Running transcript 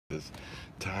this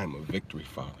time of victory,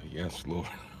 Father. Yes, Lord.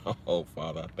 Oh,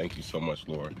 Father, I thank you so much,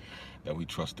 Lord, that we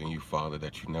trust in you, Father,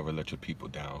 that you never let your people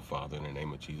down, Father, in the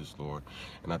name of Jesus, Lord.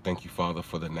 And I thank you, Father,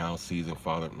 for the now season,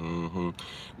 Father.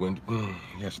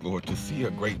 Yes, Lord, to see a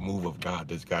great move of God,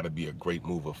 there's got to be a great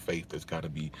move of faith. There's got to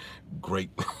be great,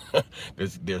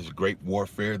 there's great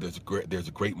warfare. There's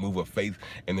a great move of faith,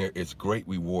 and there is great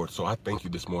reward. So I thank you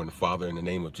this morning, Father, in the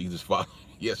name of Jesus, Father.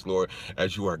 Yes, Lord,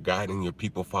 as you are guiding your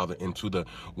people, Father, into the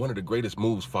one of the greatest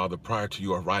moves, Father, prior to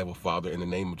your arrival, Father, in the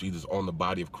name of Jesus, on the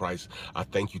body of Christ. I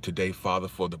thank you today, Father,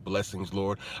 for the blessings,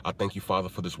 Lord. I thank you, Father,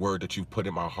 for this word that you've put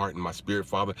in my heart and my spirit,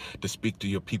 Father, to speak to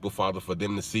your people, Father, for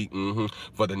them to see,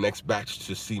 for the next batch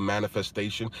to see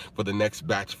manifestation, for the next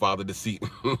batch, Father, to see,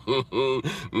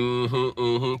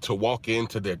 to walk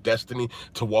into their destiny,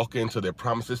 to walk into their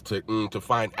promises, to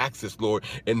find access, Lord,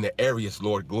 in the areas,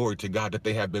 Lord, glory to God, that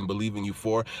they have been believing you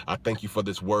for. I thank you for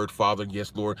this word, Father.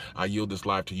 Yes, Lord, I yield this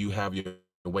life to you. Have your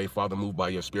way, Father. Move by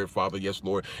your spirit, Father. Yes,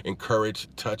 Lord. Encourage,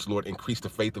 touch, Lord. Increase the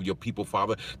faith of your people,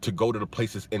 Father, to go to the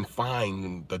places and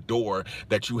find the door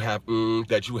that you have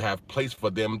placed for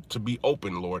them to be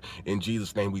open, Lord. In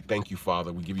Jesus' name, we thank you,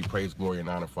 Father. We give you praise, glory, and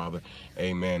honor, Father.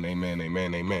 Amen, amen,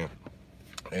 amen, amen.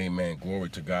 Amen. Glory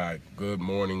to God. Good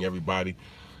morning, everybody.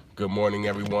 Good morning,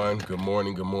 everyone. Good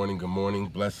morning, good morning, good morning.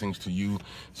 Blessings to you.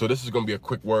 So this is going to be a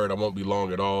quick word. I won't be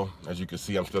long at all. As you can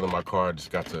see, I'm still in my car.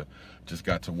 Just got to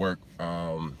work.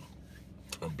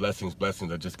 Blessings.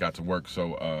 I just got to work.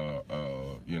 So,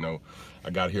 I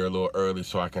got here a little early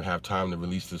so I can have time to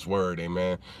release this word.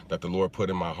 Amen. That the Lord put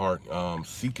in my heart.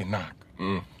 Seek and knock.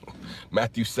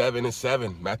 Matthew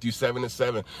 7:7. Matthew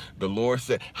 7:7. The Lord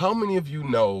said, how many of you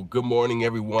know, good morning,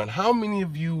 everyone. How many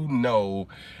of you know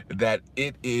that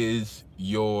it is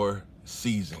your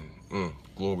season?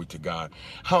 Glory to God.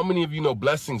 How many of you know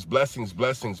blessings?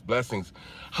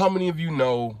 How many of you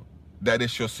know that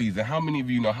it's your season? How many of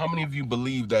you know? How many of you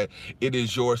believe that it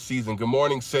is your season? Good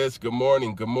morning, sis. Good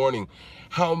morning. Good morning.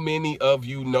 How many of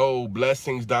you know?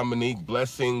 Blessings, Dominique.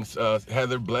 Blessings,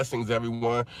 Heather. Blessings,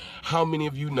 everyone. How many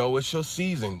of you know it's your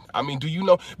season? I mean, do you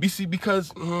know? BC, because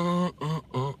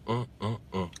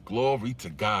glory to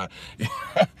God.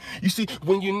 You see,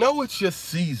 when you know it's your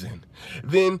season,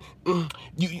 then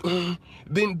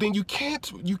then you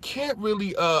can't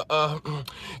really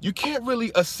you can't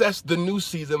really assess the new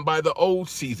season by the old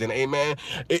season. Amen.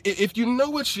 If you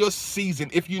know it's your season,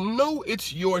 if you know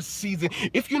it's your season,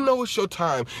 if you know it's your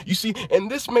time, you see,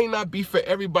 and this may not be for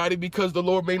everybody because the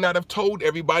Lord may not have told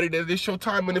everybody that it's your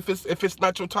time. And if it's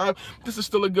not your time, this is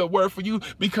still a good word for you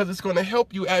because it's going to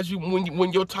help you as you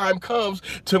when your time comes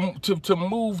to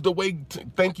move the way.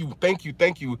 Thank you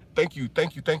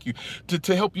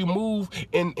to help you move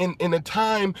in a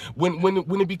time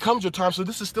when it becomes your time. So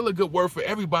this is still a good word for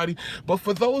everybody. But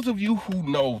for those of you who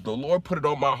know, the Lord put it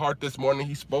on my heart this morning.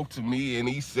 He spoke to me and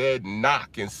he said,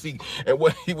 knock and seek. And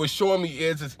what he was showing me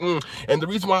is and the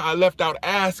reason why I left out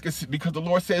ask is because the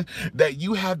Lord says that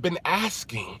you have been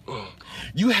asking.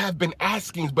 You have been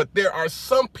asking, but there are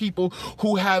some people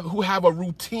who have a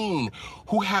routine,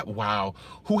 who have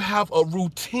a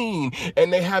routine,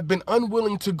 and they have been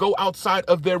unwilling to go outside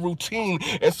of their routine.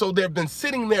 And so they've been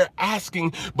sitting there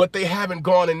asking, but they haven't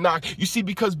gone and knocked. You see,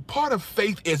 because part of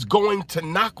faith is going to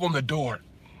knock on the door.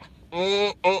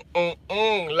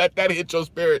 Let that hit your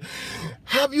spirit.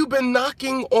 Have you been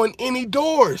knocking on any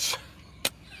doors?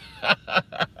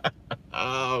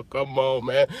 Oh, come on,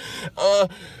 man.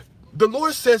 The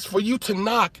Lord says for you to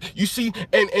knock, you see,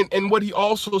 and what he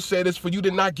also said is for you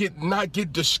to not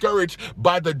get discouraged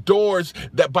by the doors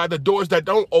that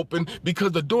don't open,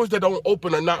 because the doors that don't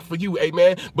open are not for you.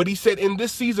 Amen. But he said in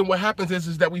this season, what happens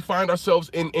is that we find ourselves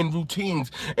in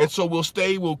routines, and so we'll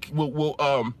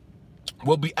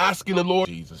be asking the Lord.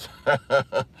 Jesus.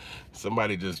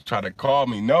 Somebody just try to call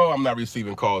me. No, I'm not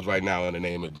receiving calls right now in the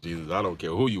name of Jesus. I don't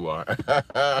care who you are.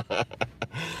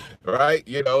 Right?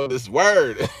 You know, this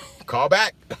word. Call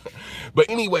back. But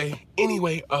anyway,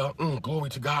 glory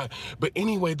to God. But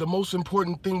anyway, the most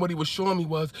important thing what he was showing me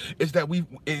is that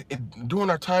during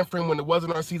our time frame when it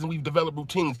wasn't our season, we've developed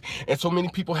routines. And so many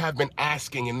people have been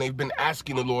asking, and they've been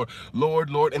asking the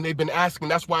Lord, and they've been asking.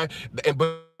 That's why,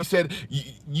 but he said,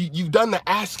 you've done the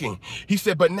asking. He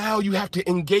said, but now you have to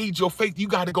engage your faith. You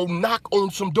got to go knock on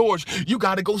some doors. You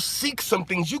got to go seek some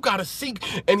things. You got to seek.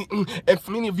 And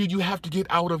for many of you, you have to get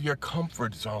out of your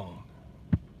comfort zone.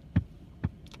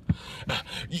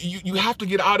 You have to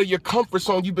get out of your comfort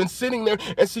zone. You've been sitting there,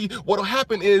 and see, what'll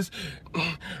happen is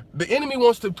the enemy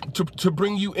wants to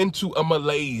bring you into a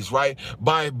malaise, right?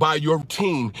 By your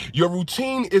routine. Your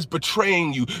routine is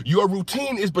betraying you. Your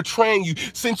routine is betraying you.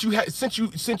 Since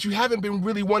you haven't been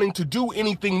really wanting to do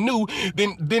anything new,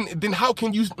 then how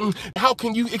can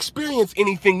you experience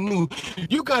anything new?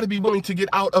 You got to be willing to get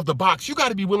out of the box. You got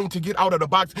to be willing to get out of the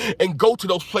box and go to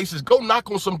those places. Go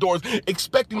knock on some doors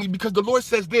expectingly, because the Lord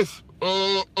says this.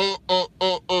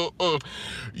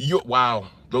 Wow.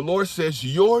 The Lord says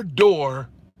your door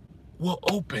will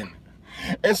open.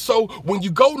 And so when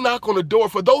you go knock on a door,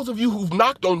 for those of you who've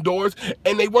knocked on doors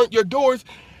and they weren't your doors,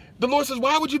 the Lord says,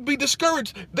 why would you be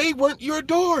discouraged? They weren't your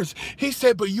doors. He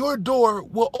said, but your door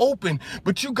will open.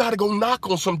 But you got to go knock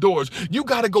on some doors. You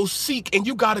got to go seek, and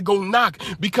you got to go knock,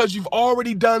 because you've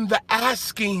already done the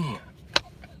asking.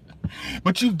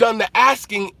 But you've done the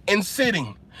asking and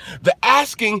sitting. The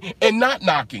asking and not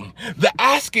knocking. The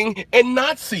asking and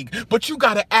not seek. But you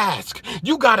got to ask.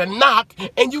 You got to knock,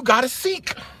 and you got to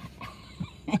seek.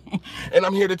 And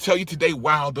I'm here to tell you today,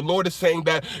 wow, the Lord is saying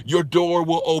that your door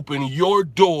will open. Your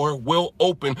door will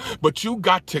open, but you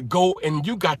got to go and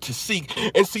you got to seek.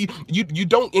 And see, you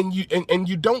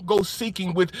don't go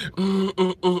seeking with you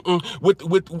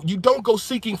don't go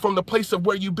seeking from the place of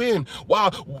where you've been. Wow,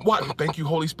 thank you,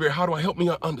 Holy Spirit. How do I help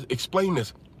me explain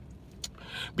this?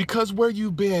 Because where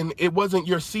you've been, it wasn't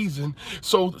your season.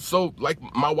 So like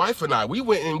my wife and I, we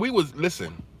went and we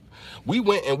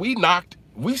knocked.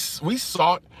 We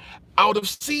sought out of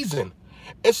season,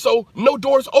 and so no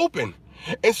doors open.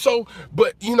 And so,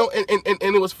 but and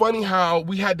it was funny how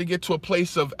we had to get to a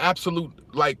place of absolute,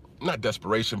 like, not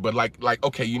desperation, but like,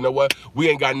 okay, you know what? We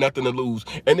ain't got nothing to lose.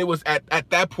 And it was at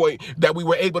that point that we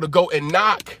were able to go and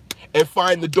knock and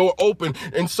find the door open.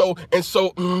 And so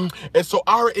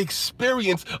our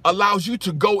experience allows you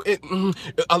to go in,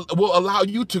 will allow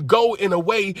you to go in a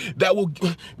way that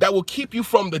will keep you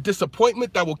from the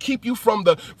disappointment, that will keep you from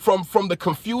the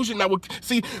confusion, that will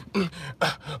see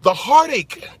the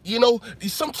heartache.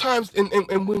 Sometimes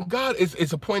and when God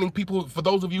is appointing people, for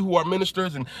those of you who are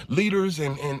ministers and leaders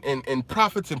and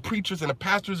prophets and preachers and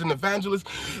pastors and evangelists,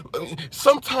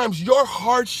 sometimes your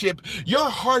hardship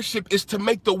is to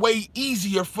make the way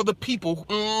easier for the people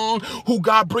who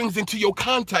God brings into your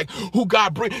contact, who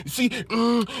God brings. See,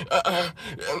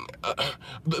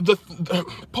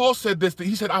 Paul said this.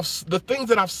 He said, the things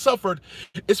that I've suffered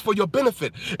is for your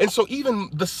benefit. And so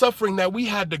even the suffering that we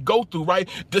had to go through, right,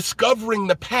 discovering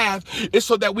the path, is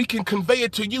so that we can convey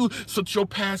it to you, so that your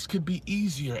path could be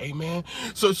easier. Amen.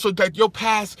 So that your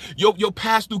path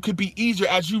through could be easier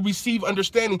as you receive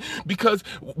understanding. Because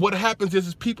what happens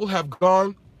is people have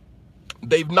gone,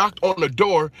 they've knocked on a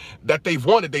door that they've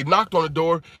wanted. They've knocked on the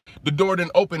door didn't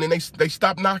open, and they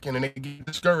stop knocking, and they get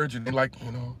discouraged, and they're like,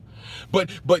 But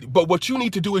what you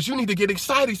need to do is you need to get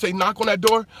excited. Say, knock on that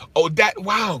door. Oh,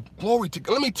 wow, glory to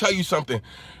God. Let me tell you something.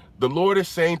 The Lord is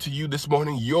saying to you this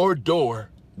morning, your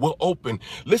door will open.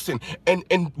 Listen,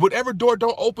 and whatever door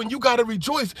don't open, you got to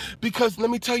rejoice, because let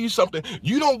me tell you something.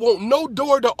 You don't want no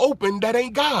door to open that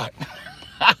ain't God.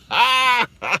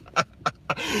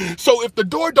 So if the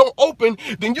door don't open,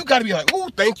 then you got to be like, oh,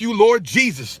 thank you, Lord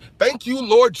Jesus. Thank you,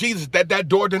 Lord Jesus, that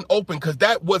door didn't open, because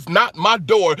that was not my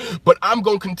door. But I'm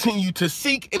going to continue to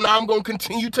seek, and I'm going to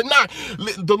continue to knock.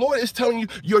 The Lord is telling you,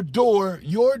 your door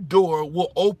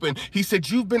will open. He said,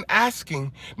 you've been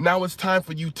asking. Now it's time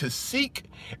for you to seek,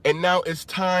 and now it's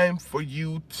time for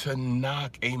you to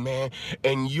knock. Amen.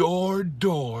 And your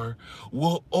door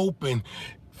will open.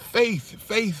 Faith.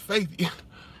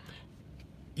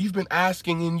 You've been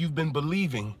asking and you've been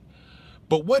believing,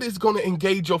 but what is going to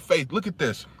engage your faith? Look at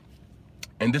this.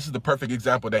 And this is the perfect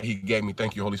example that he gave me.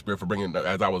 Thank you, Holy Spirit, for bringing it.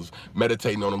 As I was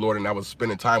meditating on the Lord and I was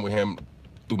spending time with him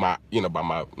through my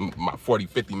 40,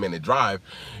 50 minute drive,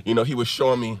 he was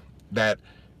showing me that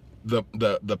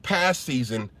the past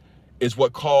season is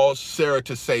what caused Sarah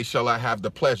to say, shall I have the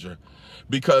pleasure?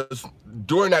 Because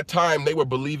during that time, they were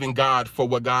believing God for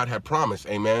what God had promised.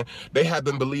 Amen. They had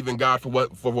been believing God for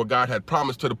what God had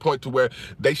promised, to the point to where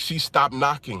she stopped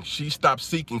knocking. She stopped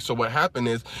seeking. So what happened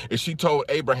is she told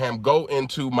Abraham, go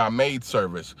into my maid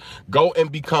service, go and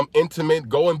become intimate,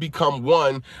 go and become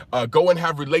one, go and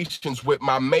have relations with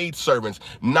my maid servants,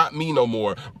 not me no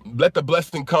more. Let the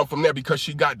blessing come from there, because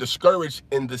she got discouraged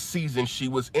in the season she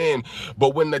was in.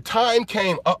 But when the time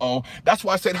came, that's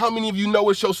why I said, how many of you know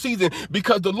it's your season?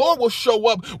 Because the Lord will show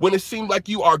up when it seems like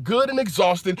you are good and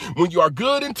exhausted, when you are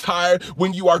good and tired,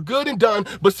 when you are good and done.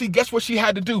 But see, guess what she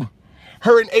had to do?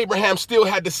 Her and Abraham still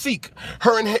had to seek.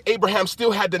 Her and Abraham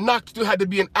still had to knock, still had to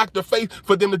be an act of faith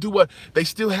for them to do what? They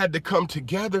still had to come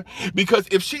together. Because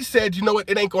if she said, you know what,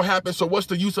 it ain't gonna happen, so what's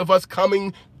the use of us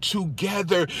coming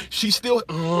together? She still,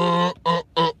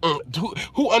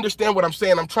 who understand what I'm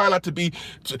saying? I'm trying not to be,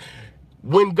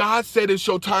 when God said it's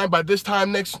your time during the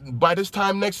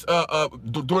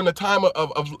time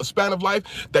of span of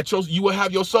life that you will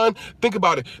have your son, think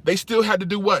about it. They still had to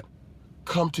do what?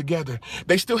 Come together.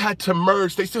 They still had to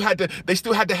merge. They still had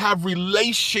to have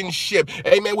relationship.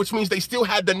 Amen. Which means they still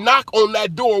had to knock on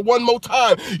that door one more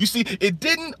time. You see, it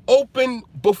didn't open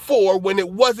before when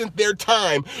it wasn't their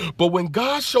time. But when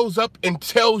God shows up and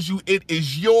tells you it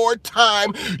is your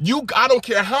time, I don't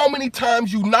care how many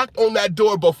times you knocked on that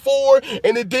door before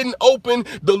and it didn't open,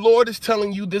 the Lord is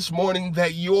telling you this morning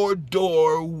that your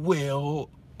door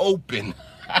will open.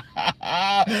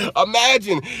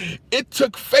 Imagine, it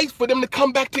took faith for them to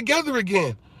come back together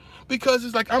again, because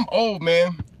it's like, I'm old,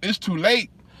 man. It's too late.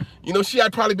 You know, she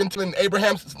had probably been telling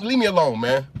Abraham, leave me alone,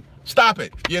 man. Stop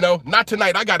it. You know, not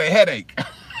tonight. I got a headache.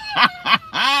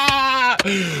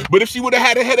 But if she would have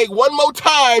had a headache one more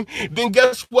time, then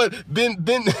guess what? Then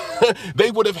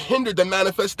they would have hindered the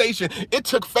manifestation. It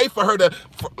took faith for her to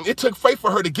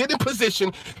get in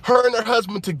position, her and her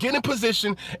husband to get in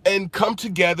position and come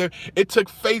together. It took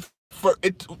faith for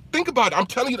it. Think about it. I'm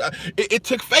telling you, it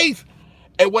took faith.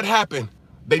 And what happened?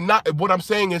 What I'm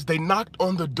saying is they knocked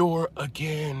on the door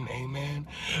again. Amen.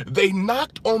 They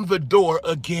knocked on the door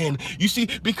again. You see,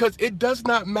 because it does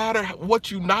not matter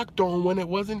what you knocked on when it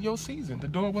wasn't your season. The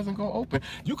door wasn't going to open.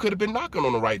 You could have been knocking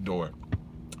on the right door.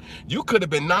 You could have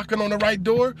been knocking on the right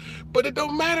door, but it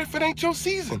don't matter if it ain't your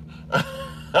season.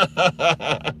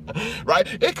 Right?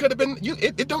 It could have been you.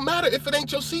 It don't matter if it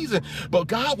ain't your season, but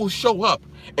God will show up.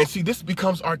 And see, this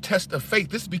becomes our test of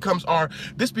faith. This becomes our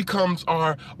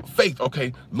faith.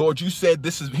 Okay, Lord, you said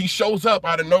this is, he shows up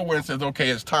out of nowhere and says, okay,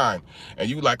 it's time. And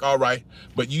you like, all right,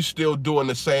 but you still doing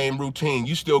the same routine.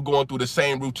 You still going through the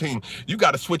same routine. You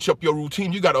got to switch up your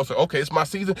routine. You got to say, okay, it's my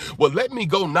season. Well, let me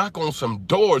go knock on some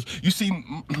doors. You see,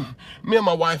 me and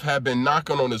my wife have been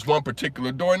knocking on this one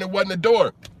particular door, and it wasn't a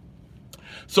door.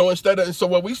 So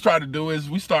what we try to do is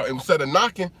instead of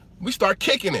knocking, we start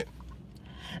kicking it.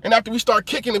 And after we start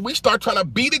kicking it, we start trying to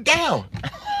beat it down.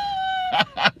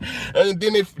 And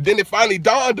then it finally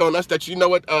dawned on us that, you know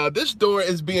what, this door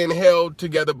is being held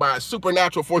together by a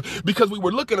supernatural force, because we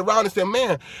were looking around and saying,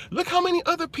 man, look how many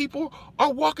other people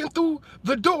are walking through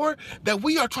the door that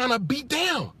we are trying to beat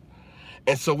down.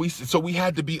 And so we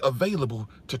had to be available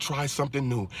to try something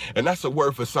new. And that's a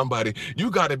word for somebody.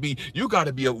 You gotta be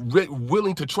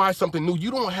willing to try something new. You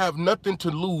don't have nothing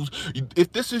to lose.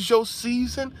 If this is your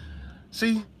season,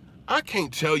 see, I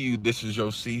can't tell you this is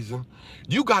your season.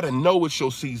 You got to know it's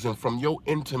your season from your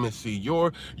intimacy,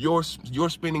 your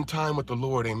spending time with the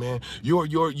Lord, amen.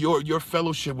 Your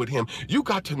fellowship with him. You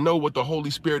got to know what the Holy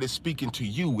Spirit is speaking to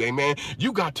you, amen.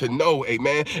 You got to know,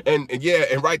 amen. And yeah,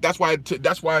 and right, that's why,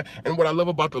 and what I love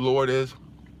about the Lord is,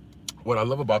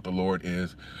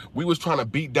 we was trying to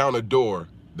beat down a door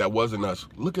that wasn't us.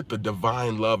 Look at the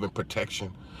divine love and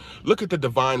protection. Look at the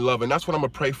divine love, and that's what I'm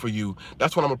going to pray for you.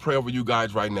 That's what I'm going to pray over you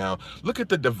guys right now. Look at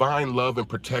the divine love and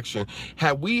protection.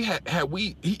 He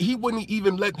wouldn't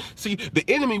even the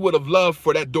enemy would have loved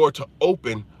for that door to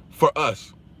open for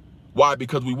us. Why?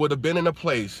 Because we would have been in a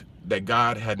place that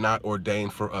God had not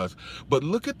ordained for us. But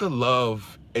look at the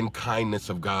love and kindness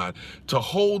of God to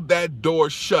hold that door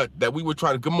shut that we were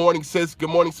trying to. Good morning, sis. Good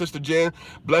morning, Sister Jen.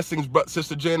 Blessings,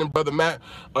 Sister Jen and Brother Matt.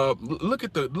 Look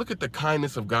at the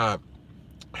kindness of God.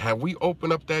 Have we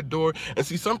opened up that door? And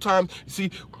see, sometimes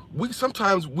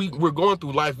we're going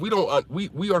through life.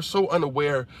 We are so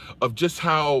unaware of just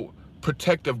how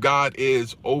protective God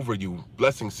is over you.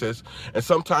 Blessings, sis. And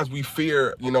sometimes we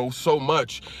fear, so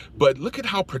much, but look at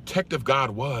how protective God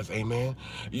was. Amen.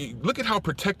 Look at how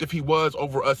protective he was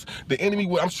over us.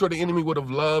 I'm sure the enemy would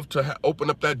have loved to open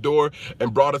up that door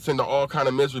and brought us into all kind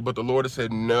of misery, but the Lord has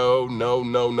said, no, no,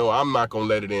 no, no, I'm not going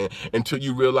to let it in until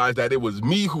you realize that it was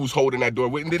me who's holding that door.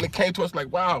 And then it came to us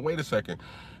like, wow, wait a second.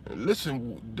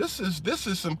 Listen, this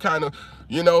is some kind of,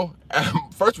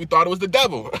 first we thought it was the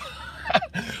devil.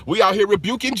 We out here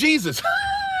rebuking Jesus.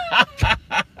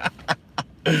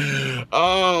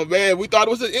 Oh man, we thought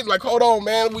it was like, hold on,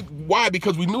 man. Why?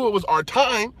 Because we knew it was our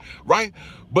time, right?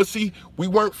 But see, we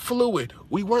weren't fluid.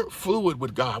 We weren't fluid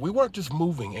with God. We weren't just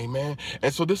moving, amen.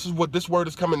 And so this is what this word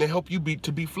is coming to help you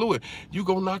to be fluid. You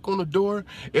go knock on the door.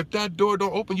 If that door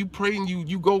don't open, you pray and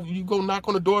you go knock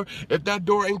on the door. If that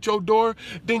door ain't your door,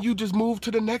 then you just move to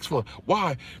the next one.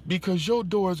 Why? Because your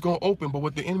door is gonna open, but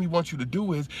what the enemy wants you to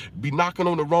do is be knocking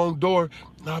on the wrong door.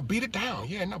 Now beat it down.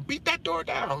 Yeah, now beat that door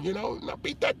down, you know. Now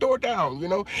beat that door down, you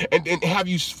know, and have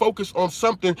you focus on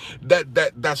something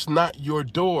that's not your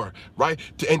door, right?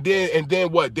 And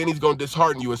then what? Then he's gonna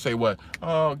dishearten you and say what?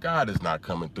 Oh, God is not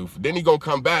coming through. Then he's gonna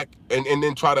come back and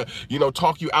then try to, you know,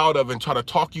 talk you out of and try to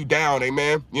talk you down,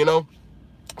 amen, you know.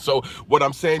 So what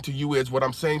I'm saying to you is when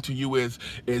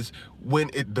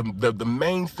the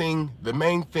main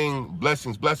thing,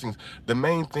 blessings, the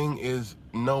main thing is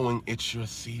knowing it's your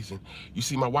season. You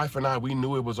see, my wife and I, we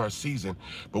knew it was our season,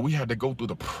 but we had to go through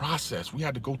the process. We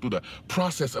had to go through the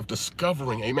process of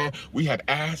discovering, amen. We had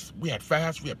asked, we had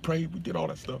fasted, we had prayed, we did all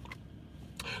that stuff.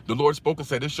 The Lord spoke and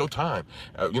said, it's your time.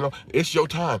 You know, it's your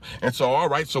time. And so, all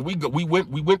right, so we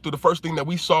went through the first thing that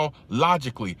we saw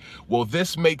logically. Well,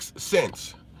 this makes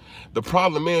sense. The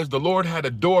problem is the Lord had a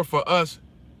door for us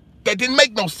that didn't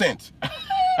make no sense.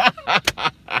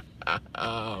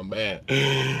 Oh man.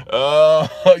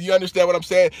 You understand what I'm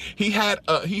saying? He had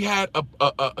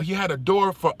a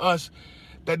door for us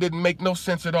that didn't make no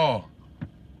sense at all.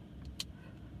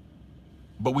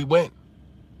 But we went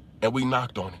and we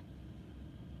knocked on it.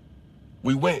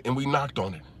 We went and we knocked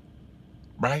on it.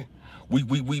 Right? We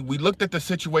looked at the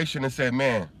situation and said,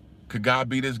 man, could God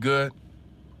be this good?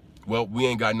 Well, we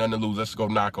ain't got nothing to lose. Let's go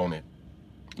knock on it.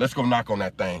 Let's go knock on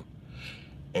that thing.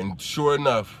 And sure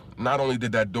enough, not only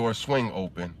did that door swing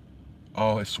open,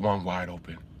 oh, it swung wide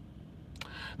open.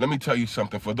 Let me tell you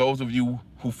something. For those of you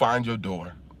who find your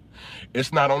door,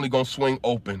 it's not only going to swing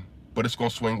open, but it's going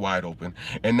to swing wide open.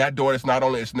 And that door is not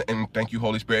only, and thank you,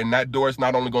 Holy Spirit, and that door is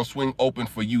not only going to swing open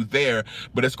for you there,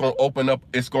 but it's going to open up,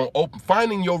 it's going to open,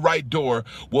 finding your right door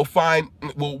will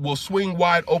swing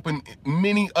wide open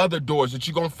many other doors that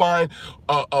you're going to find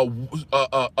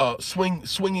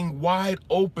swinging wide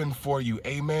open for you.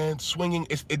 Amen. Swinging,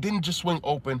 it didn't just swing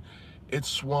open, it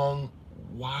swung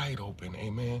wide open.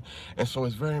 Amen. And so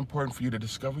it's very important for you to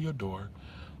discover your door,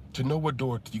 to know what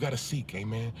door you got to seek,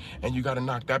 amen, and you got to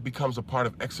knock. That becomes a part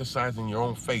of exercising your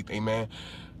own faith, amen.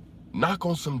 Knock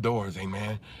on some doors,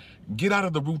 amen. Get out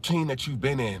of the routine that you've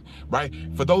been in, right?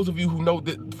 For those of you who know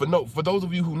that, for those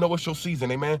of you who know it's your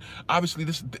season, amen. Obviously,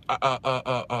 this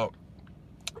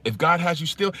if God has you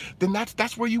still, then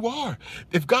that's where you are.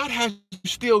 If God has you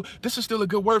still, this is still a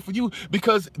good word for you,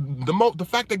 because the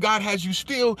fact that God has you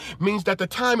still means that the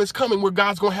time is coming where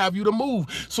God's going to have you to move.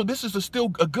 So this is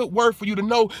still a good word for you to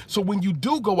know. So when you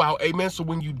do go out, amen, so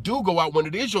when you do go out, when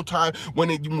it is your time, when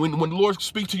the Lord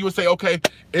speaks to you and say, okay,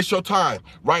 it's your time,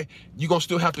 right? You're going to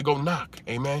still have to go knock,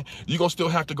 amen. You're going to still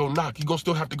have to go knock. You're going to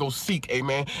still have to go seek,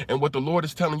 amen. And what the Lord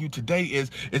is telling you today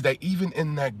is that even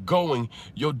in that going,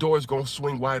 your door is going to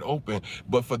swing wide open.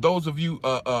 But for those of you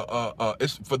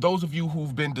it's for those of you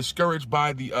who've been discouraged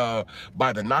by the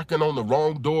knocking on the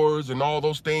wrong doors and all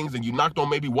those things, and you knocked on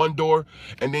maybe one door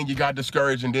and then you got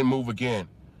discouraged and didn't move again,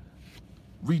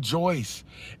 rejoice.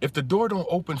 If the door don't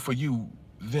open for you,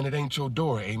 then it ain't your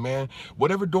door, amen.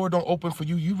 Whatever door don't open for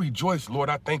you, you rejoice. Lord,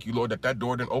 I thank you, Lord, that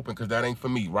door didn't open, because that ain't for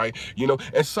me, right? You know,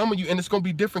 and some of you, and it's going to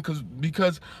be different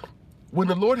because when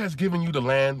the Lord has given you the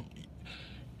land,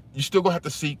 you're still going to have to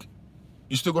seek.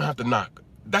 You're still going to have to knock.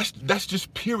 That's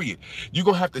just period. You're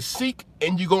going to have to seek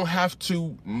and you're going to have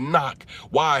to knock.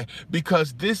 Why?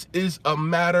 Because this is a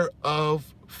matter of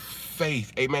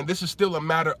faith. Amen. This is still a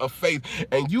matter of faith.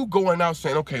 And you going out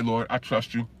saying, okay, Lord, I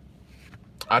trust you.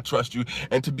 I trust you.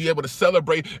 And to be able to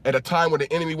celebrate at a time when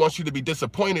the enemy wants you to be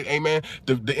disappointed, amen.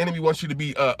 The enemy wants you to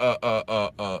be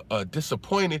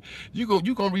disappointed. You're going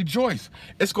to rejoice.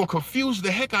 It's going to confuse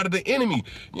the heck out of the enemy.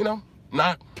 You know,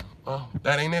 not... Oh,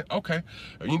 that ain't it? Okay.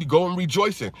 You need to go and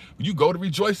rejoicing. You go to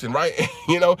rejoicing, right?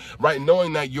 You know, right?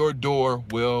 Knowing that your door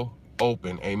will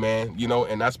open. Amen. You know,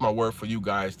 and that's my word for you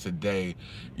guys today.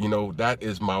 You know, that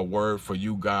is my word for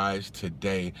you guys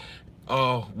today.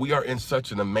 Oh, we are in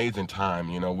such an amazing time.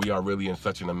 You know, we are really in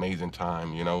such an amazing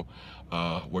time, you know,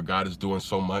 where God is doing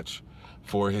so much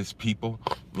for his people,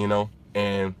 you know.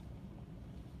 And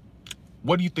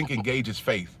what do you think engages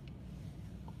faith?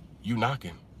 You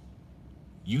knocking.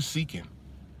 You seeking.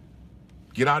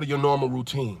 Get out of your normal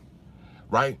routine,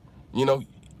 right? You know,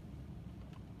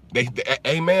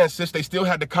 Amen, sis, they still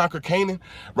had to conquer Canaan,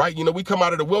 right? You know, we come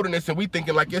out of the wilderness and we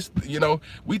thinking like it's, you know,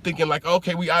 we thinking like,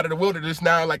 okay, we out of the wilderness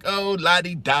now, like, oh,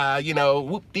 la-di-da, you know,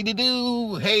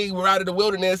 whoop-de-de-doo, hey, we're out of the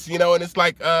wilderness, you know, and it's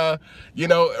like, you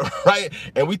know, right?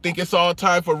 And we think it's all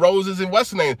time for roses and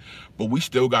what's the name, but we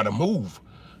still got to move.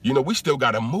 You know, we still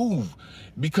got to move,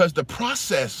 because the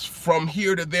process from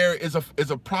here to there is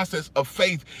a process of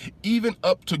faith, even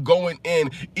up to going in,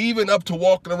 even up to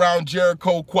walking around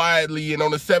Jericho quietly and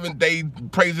on the 7th day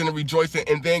praising and rejoicing,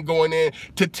 and then going in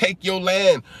to take your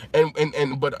land. And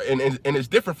it's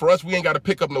different for us. We ain't got to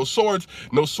pick up no swords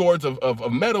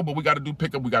of metal, but we got to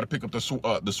pick up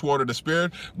the sword of the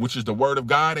Spirit, which is the word of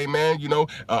God. Amen. You know,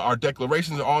 our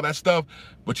declarations and all that stuff.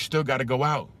 But you still got to go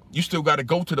out. You still got to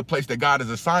go to the place that God has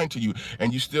assigned to you,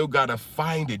 and you still got to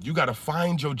find it. You got to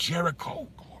find your Jericho.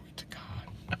 Glory to God.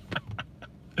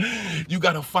 You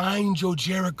got to find your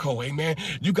Jericho, amen.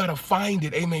 You got to find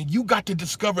it, amen. You got to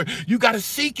discover, you got to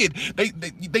seek it.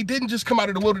 They didn't just come out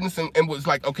of the wilderness and was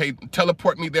like, okay,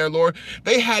 teleport me there, Lord.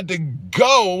 They had to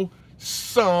go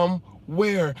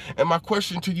somewhere. And my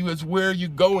question to you is, where are you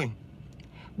going?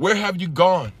 Where have you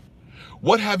gone?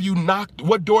 What have you knocked?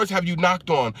 What doors have you knocked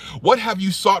on? What have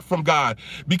you sought from God?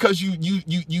 Because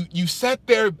you sat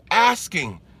there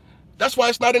asking. That's why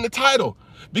it's not in the title.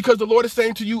 Because the Lord is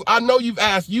saying to you, I know you've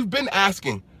asked. You've been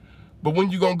asking. But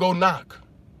when you going to go knock?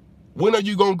 When are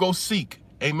you going to go seek?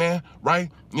 Amen.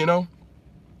 Right? You know?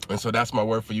 And so that's my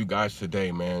word for you guys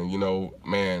today, man. You know,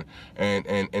 man,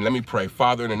 and let me pray.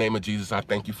 Father, in the name of Jesus, I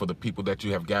thank you for the people that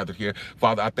you have gathered here.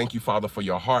 Father, I thank you, Father, for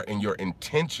your heart and your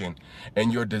intention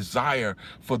and your desire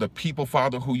for the people,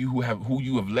 Father, who you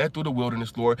have led through the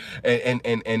wilderness, Lord,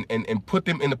 and put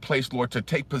them in a place, Lord, to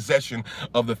take possession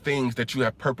of the things that you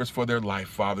have purposed for their life,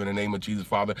 Father, in the name of Jesus,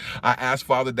 Father. I ask,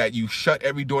 Father, that you shut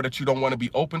every door that you don't want to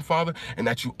be open, Father, and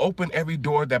that you open every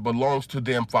door that belongs to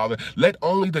them, Father. Let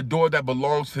only the door that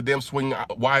belongs to them swing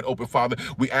wide open, Father.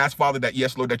 We ask, Father, that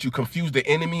yes, Lord, that you confuse the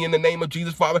enemy in the name of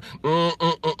Jesus, Father.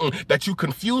 That you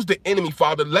confuse the enemy,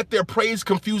 Father. Let their praise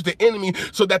confuse the enemy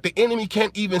so that the enemy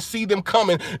can't even see them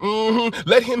coming.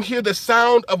 Let him hear the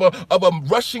sound of a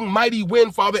rushing mighty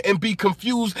wind, Father, and be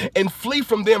confused and flee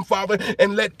from them, Father.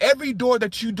 And let every door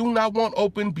that you do not want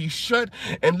open be shut,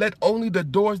 and let only the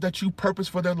doors that you purpose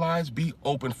for their lives be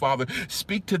open, Father.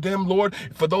 Speak to them, Lord.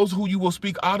 For those who you will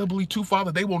speak audibly to,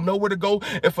 Father, they will know where to go.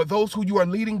 And for those who you are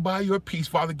leading by your peace,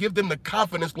 Father, give them the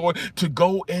confidence, Lord, to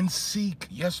go and seek.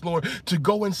 Yes, Lord, to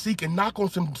go and seek and knock on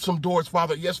some doors,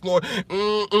 Father. Yes, Lord.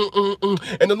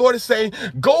 And the Lord is saying,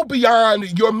 go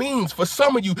beyond your means. For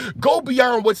some of you, go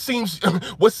beyond what seems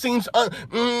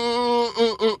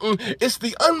it's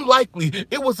the unlikely.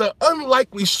 It was an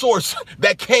unlikely source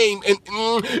that came, and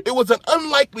it was an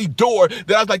unlikely door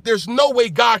that I was like, there's no way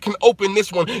God can open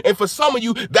this one. And for some of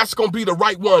you, that's gonna be the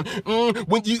right one.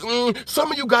 When you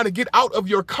some of you got to get out of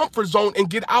your comfort zone and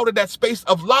get out of that space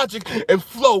of logic and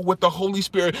flow with the Holy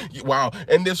Spirit. Wow.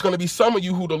 And there's going to be some of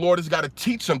you who the Lord has got to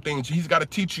teach some things. He's got to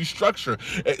teach you structure.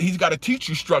 He's got to teach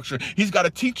you structure. He's got to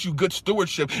teach you good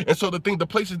stewardship. And so the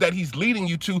places that he's leading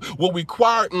you to will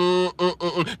require,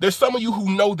 there's some of you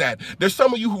who know that. There's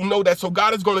some of you who know that. So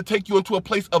God is going to take you into a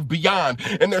place of beyond.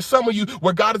 And there's some of you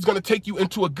where God is going to take you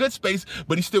into a good space,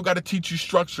 but he's still got to teach you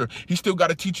structure. He's still got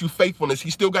to teach you faithfulness.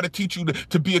 He's still got to teach you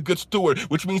to be a good steward,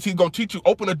 which means he's going to teach you,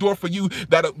 open a door for you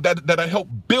that'll help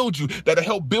build you, that'll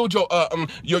help build your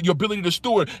ability to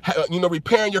steward, you know,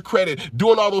 repairing your credit,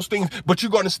 doing all those things. But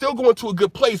you're going to still go into a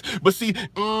good place. But see,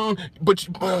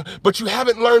 but you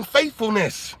haven't learned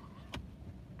faithfulness.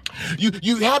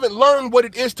 You haven't learned what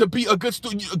it is to be a good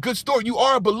steward. You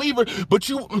are a believer, but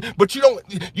you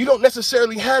don't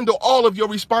necessarily handle all of your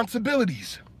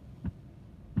responsibilities.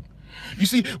 You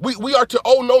see, we are to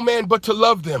owe no man but to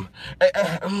love them.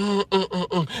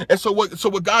 And so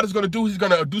what God is going to do, he's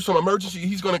going to do some emergency.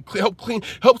 He's going to help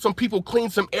some people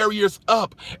clean some areas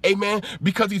up. Amen.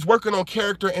 Because he's working on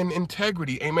character and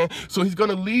integrity. Amen. So he's going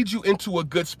to lead you into a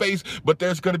good space, but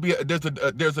there's going to be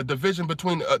there's a division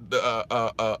between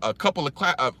a couple of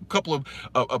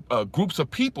groups of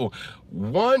people.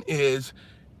 One is,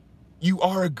 you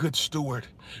are a good steward.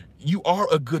 You are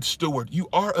a good steward. You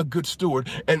are a good steward.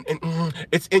 And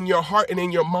it's in your heart and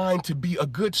in your mind to be a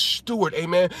good steward.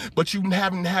 Amen. But you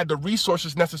haven't had the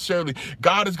resources necessarily.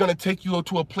 God is going to take you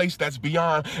to a place that's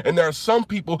beyond. And there are some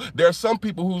people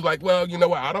who's like, well, you know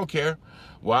what? I don't care.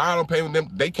 Well, I don't pay them.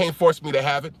 They can't force me to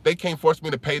have it. They can't force me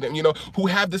to pay them, you know, who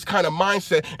have this kind of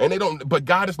mindset, and they don't, but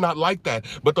God is not like that.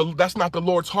 But that's not the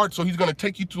Lord's heart. So he's going to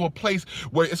take you to a place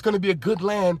where it's going to be a good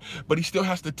land, but he still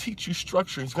has to teach you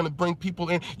structure. He's going to bring people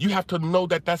in. You have to know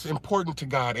that that's important to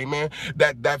God. Amen.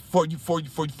 That for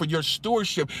your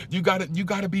stewardship, you got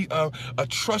to be a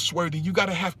trustworthy. You got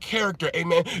to have character.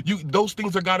 Amen. Those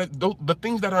things are the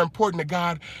things that are important to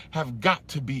God have got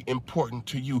to be important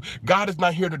to you. God is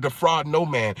not here to defraud no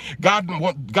man. God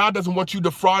doesn't want you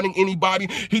defrauding anybody.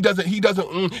 He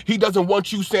doesn't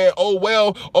want you saying, oh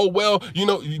well, you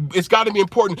know, it's got to be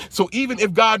important. So even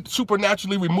if God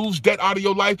supernaturally removes debt out of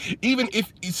your life, even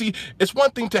if, you see, it's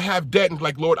one thing to have debt and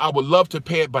like, Lord, I would love to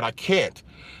pay it, but I can't.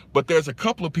 But there's a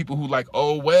couple of people who like,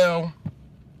 oh well,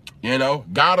 you know,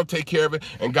 God will take care of it.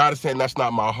 And God is saying, that's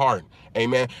not my heart.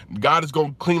 Amen. God is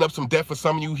going to clean up some debt for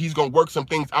some of you. He's going to work some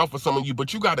things out for some of you.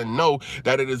 But you got to know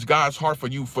that it is God's heart for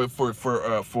you, for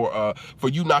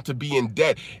you not to be in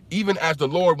debt. Even as the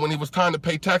Lord, when he was time to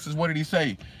pay taxes, what did he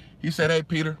say? He said, hey,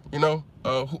 Peter, you know,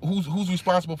 who's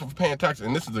responsible for paying taxes?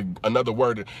 And this is another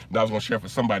word that I was going to share for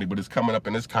somebody, but it's coming up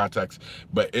in this context.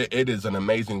 But it is an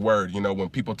amazing word. You know, when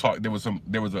people talk, there was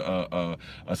a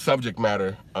subject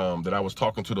matter that I was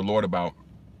talking to the Lord about.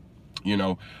 You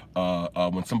know,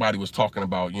 when somebody was talking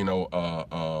about, you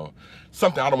know,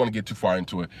 something, I don't want to get too far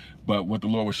into it, but what the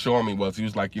Lord was showing me was, he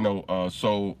was like, you know,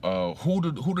 who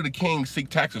did the king seek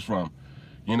taxes from?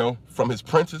 You know, from his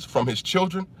princes, from his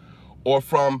children, or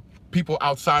from people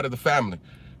outside of the family?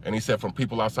 And he said, from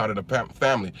people outside of the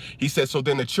family. He said, so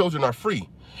then the children are free.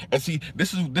 And see,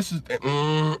 this is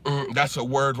that's a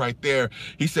word right there.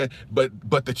 He said,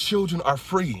 but the children are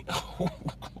free.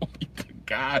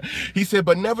 God. He said,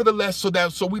 but nevertheless,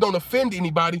 so we don't offend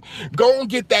anybody, go and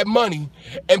get that money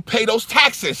and pay those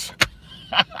taxes.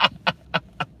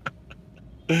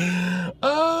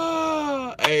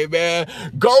 Oh, amen.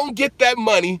 Go and get that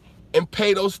money and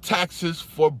pay those taxes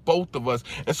for both of us.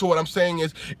 And so what I'm saying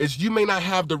is you may not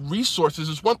have the resources.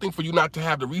 It's one thing for you not to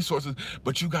have the resources,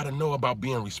 but you got to know about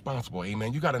being responsible.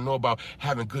 Amen. You got to know about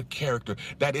having good character.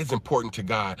 That is important to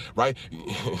God, right?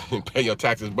 Pay your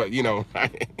taxes, but you know,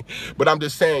 but I'm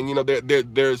just saying, you know,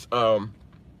 there's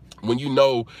when you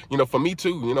know, for me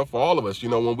too, you know, for all of us, you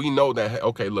know, when we know that,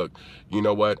 okay, look, you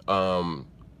know what, to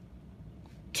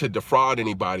defraud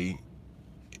anybody,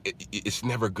 it's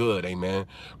never good, amen,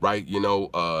 right? You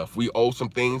know, if we owe some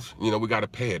things, you know, we got to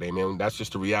pay it, amen. That's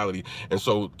just the reality. And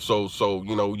so,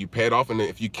 you know, you pay it off, and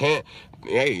if you can't,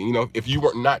 hey, you know, if you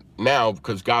were not now,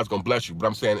 because God's gonna bless you, but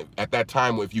I'm saying at that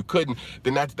time, if you couldn't,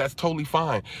 then that's totally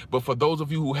fine. But for those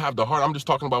of you who have the heart, I'm just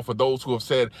talking about for those who have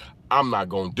said, I'm not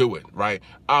gonna do it, right?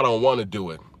 I don't want to do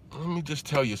it. Let me just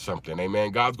tell you something,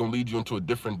 amen. God's going to lead you into a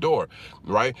different door,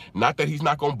 right? Not that he's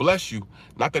not going to bless you,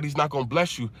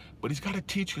 but he's got to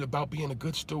teach you about being a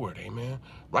good steward, amen,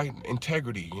 right?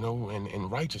 Integrity, you know,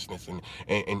 and righteousness and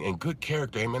good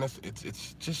character, amen.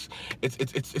 It's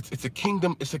a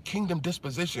kingdom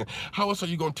disposition. How else are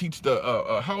you going to teach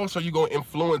how else are you going to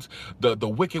influence the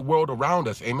wicked world around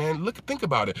us, amen? Think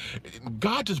about it.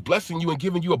 God just blessing you and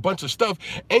giving you a bunch of stuff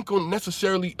ain't going to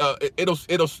necessarily, it'll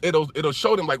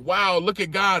show them like, wow, look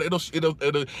at God. It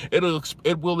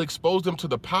will expose them to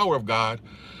the power of God,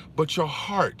 but your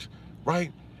heart,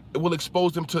 right? It will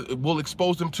expose them to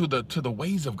the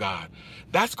ways of God.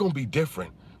 That's going to be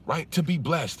different, right? To be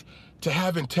blessed, to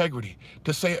have integrity,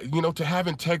 to say, you know, to have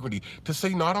integrity, to say,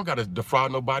 no, I don't got to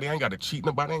defraud nobody. I ain't got to cheat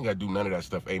nobody. I ain't got to do none of that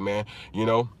stuff. Amen.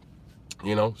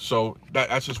 You know, so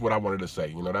that's just what I wanted to say.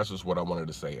 You know, that's just what I wanted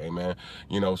to say. Amen.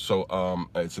 You know, so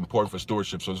it's important for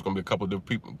stewardship. So there's going to be a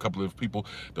couple of people.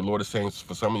 The Lord is saying,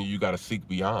 for some of you, you got to seek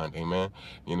beyond. Amen.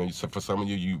 You know, for some of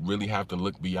you, you really have to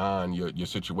look beyond your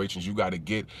situations. You got to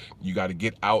get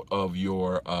out of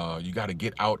your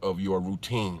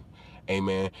routine.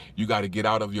 Amen. You got to get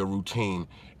out of your routine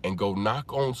and go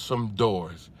knock on some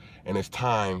doors. And it's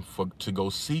time to go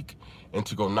seek and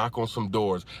to go knock on some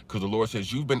doors, because the Lord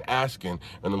says you've been asking,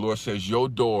 and the Lord says your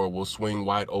door will swing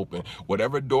wide open.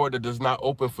 Whatever door that does not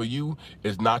open for you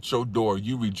is not your door.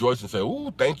 You rejoice and say,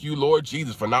 oh, thank you, Lord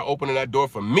Jesus, for not opening that door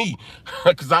for me,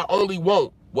 because I only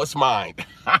want what's mine. Because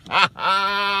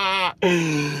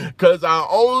I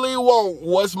only want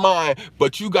what's mine.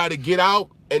 But you got to get out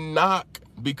and knock,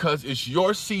 because it's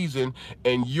your season,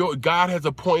 and God has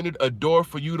appointed a door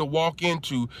for you to walk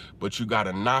into, but you got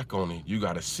to knock on it. You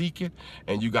got to seek it,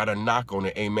 and you got to knock on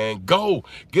it. Amen. Go.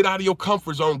 Get out of your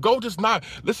comfort zone. Go just knock.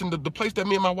 Listen, the place that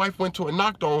me and my wife went to and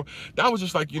knocked on, that was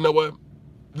just like, you know what?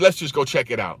 Let's just go check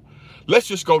it out. Let's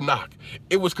just go knock.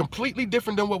 It was completely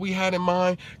different than what we had in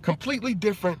mind. Completely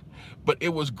different, but it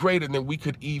was greater than we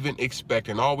could even expect.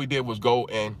 And all we did was go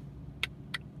and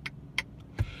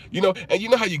You know, and you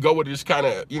know how you go with this kind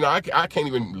of, you know, I can't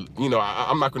even, you know,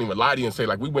 I'm not going to even lie to you and say,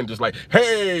 like, we went just like,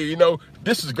 hey, you know,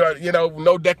 this is good, you know,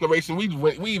 no declaration.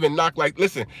 We even knocked, like,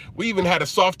 listen, we even had a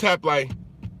soft tap, like,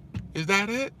 is that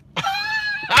it?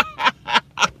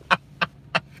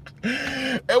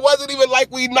 It wasn't even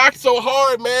like we knocked so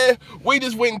hard, man. We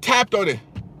just went and tapped on it.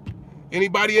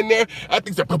 Anybody in there? I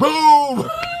think so. Boom!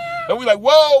 And we like,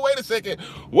 whoa, wait a second.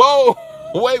 Whoa,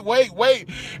 wait.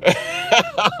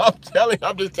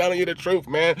 I'm just telling you the truth,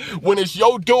 man. When it's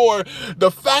your door, the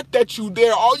fact that you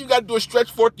there, all you got to do is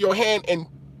stretch forth your hand and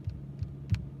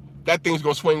that thing's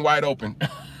going to swing wide open.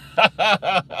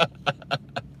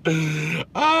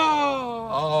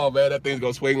 Oh man, that thing's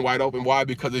gonna swing wide open. Why?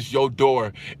 Because it's your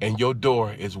door, and your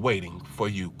door is waiting for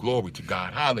you. Glory to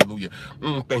God. Hallelujah.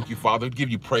 Thank you, Father. Give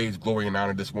you praise, glory, and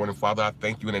honor this morning, Father. I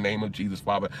thank you in the name of Jesus,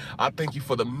 Father. I thank you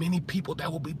for the many people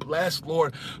that will be blessed,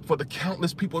 Lord, for the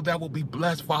countless people that will be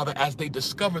blessed, Father, as they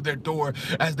discover their door,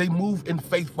 as they move in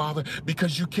faith, Father,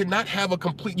 because you cannot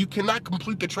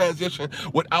complete the transition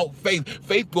without faith.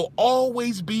 Faith will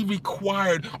always be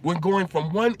required when going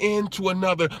from one end to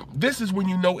another. This is when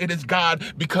you know it is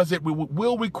God, because it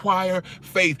will require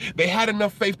faith. They had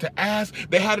enough faith to ask.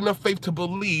 They had enough faith to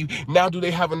believe. Now do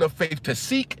they have enough faith to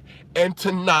seek and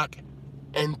to knock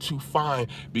and to find?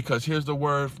 Because here's the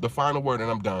word, the final word, and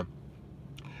I'm done.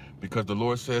 Because the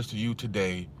Lord says to you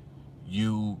today,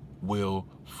 you will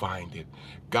find it.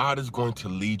 God is going to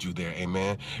lead you there.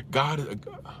 Amen. God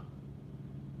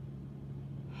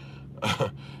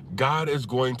is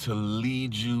going to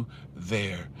lead you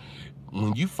there.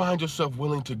 When you find yourself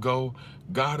willing to go,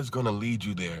 God is going to lead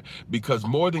you there. Because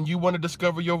more than you want to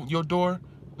discover your door,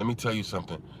 let me tell you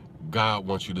something. God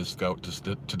wants you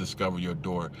to discover your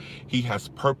door. He has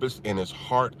purpose in his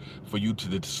heart for you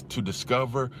to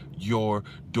discover your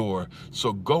door.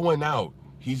 So going out,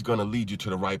 he's going to lead you to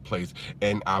the right place.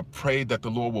 And I pray that the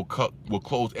Lord will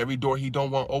close every door he don't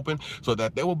want open, so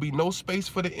that there will be no space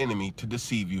for the enemy to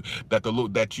deceive you. That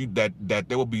that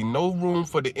there will be no room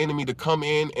for the enemy to come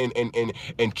in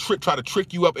and try to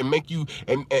trick you up and make you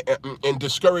and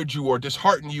discourage you or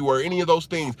dishearten you or any of those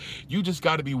things. You just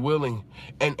got to be willing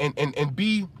and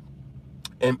be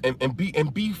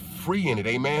free in it.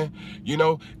 Amen. You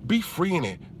know, be free in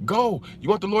it. Go. You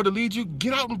want the Lord to lead you?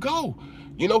 Get out and go.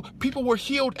 You know, people were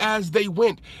healed as they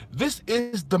went. This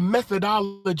is the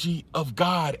methodology of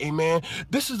God, amen.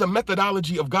 This is the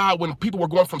methodology of God when people were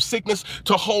going from sickness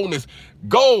to wholeness.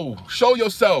 Go, show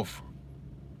yourself.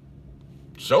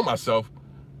 Show myself,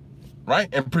 right?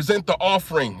 And present the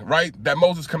offering, right, that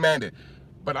Moses commanded.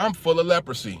 But I'm full of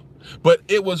leprosy. But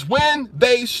it was when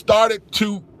they started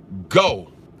to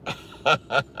go.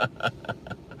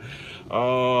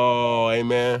 Oh,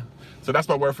 amen. So that's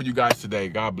my word for you guys today.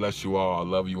 God bless you all. I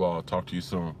love you all. Talk to you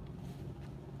soon.